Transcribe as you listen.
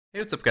Hey,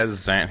 what's up guys,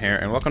 it's Zant here,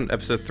 and welcome to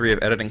episode 3 of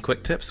Editing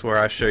Quick Tips, where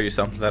I show you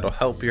something that'll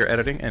help your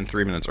editing in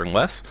 3 minutes or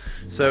less.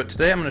 So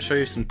today I'm going to show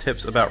you some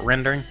tips about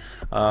rendering,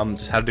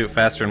 just how to do it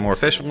faster and more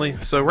efficiently.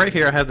 So right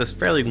here I have this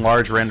fairly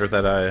large render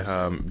that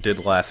I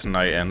did last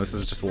night, and this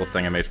is just a little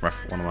thing I made for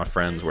one of my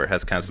friends where it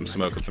has kind of some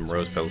smoke and some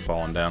rose petals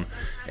falling down.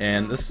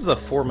 And this is a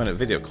 4-minute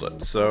video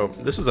clip. So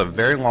this was a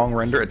very long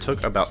render. It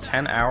took about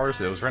 10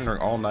 hours. It was rendering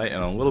all night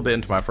and a little bit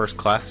into my first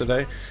class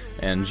today,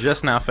 and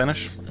just now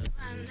finished.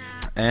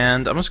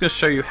 And I'm just going to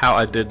show you how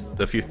I did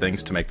a few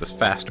things to make this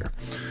faster.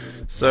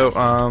 So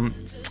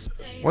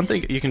one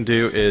thing you can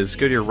do is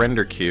go to your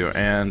render queue,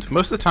 and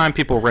most of the time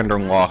people render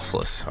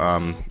lossless.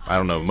 I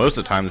don't know, most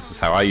of the time this is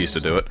how I used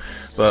to do it,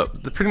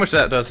 but pretty much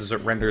that does is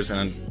it renders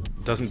and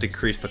it doesn't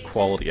decrease the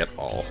quality at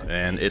all.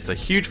 And it's a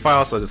huge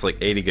file size, it's like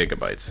 80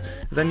 gigabytes.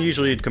 Then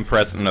usually you'd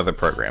compress it in another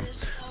program.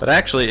 But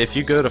actually if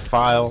you go to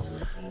File,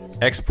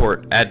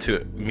 Export, Add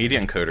to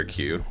Media Encoder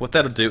queue, what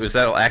that'll do is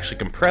that'll actually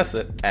compress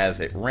it as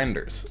it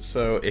renders.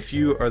 So if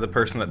you are the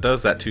person that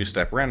does that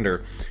 2-step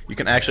render, you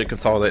can actually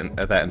consolidate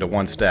that into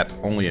 1 step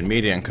only in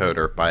Media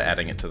Encoder by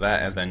adding it to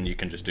that, and then you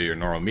can just do your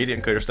normal Media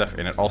Encoder stuff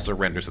and it also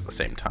renders at the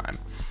same time.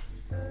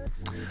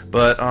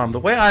 But the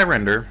way I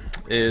render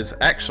is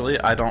actually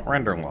I don't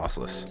render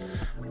lossless.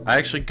 I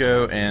actually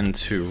go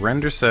into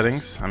render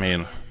settings, not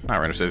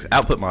render settings,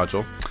 output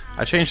module.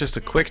 I change this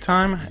to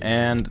QuickTime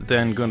and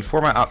then go into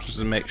format options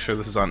and make sure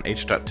this is on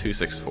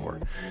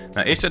H.264.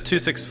 Now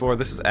H.264,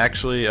 this is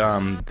actually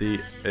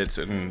it's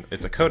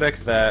a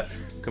codec that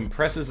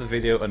compresses the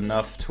video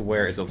enough to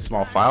where it's a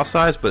small file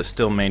size but it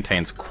still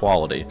maintains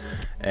quality.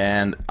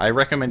 And I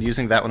recommend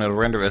using that when it'll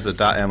render as a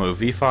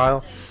 .mov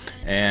file,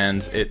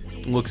 and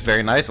it looks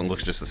very nice and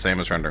looks just the same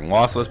as rendering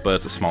lossless, but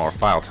it's a smaller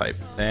file type.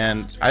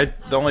 And the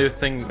only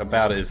thing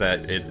about it is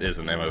that it is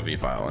an MOV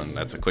file, and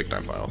that's a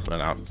QuickTime file, so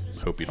I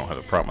hope you don't have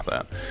a problem with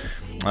that.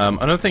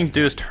 Another thing to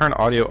do is turn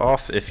audio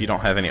off if you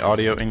don't have any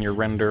audio in your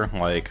render,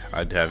 like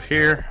I'd have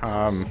here,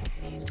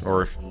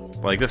 or if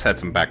like this had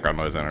some background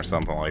noise in or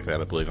something like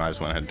that, I believe, and I just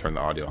went ahead and turned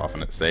the audio off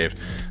and it saved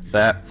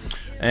that.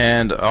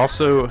 And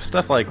also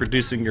stuff like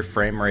reducing your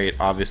frame rate,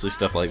 obviously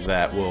stuff like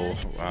that will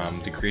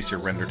decrease your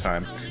render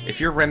time.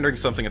 If you're rendering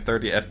something at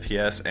 30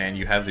 FPS and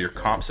you have your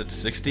comp set to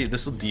 60,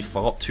 this will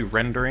default to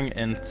rendering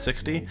in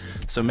 60,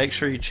 so make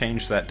sure you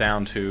change that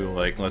down to,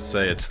 like, let's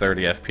say it's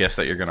 30 FPS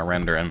that you're going to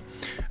render in,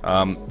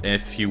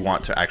 if you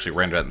want to actually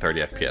render it in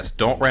 30 FPS.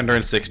 Don't render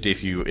in 60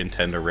 if you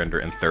intend to render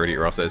in 30,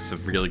 or else that's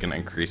severely going to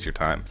increase your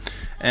time.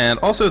 And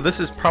also, this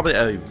is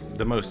probably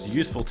the most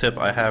useful tip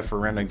I have for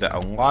rendering that a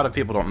lot of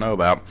people don't know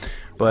about.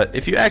 But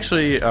if you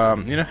actually, you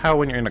know how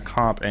when you're in a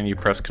comp and you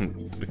press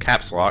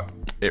caps lock,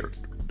 it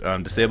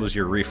disables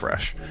your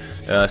refresh.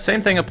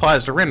 Same thing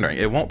applies to rendering.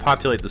 It won't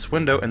populate this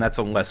window, and that's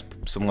some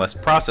less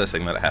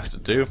processing that it has to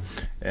do,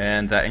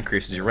 and that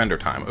increases your render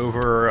time.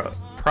 Over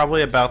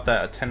probably about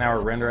that 10-hour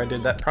render I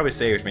did, that probably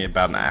saves me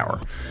about an hour.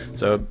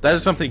 So that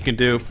is something you can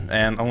do,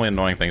 and only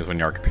annoying thing is when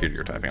you're on a computer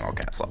you're typing all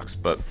caps locks,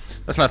 but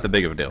that's not that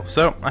big of a deal.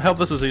 So I hope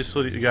this was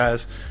useful to you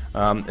guys.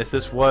 If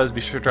this was,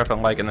 be sure to drop a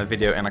like in the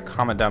video and a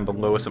comment down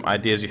below with some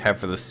ideas you have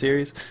for this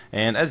series,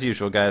 and as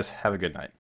usual guys, have a good night.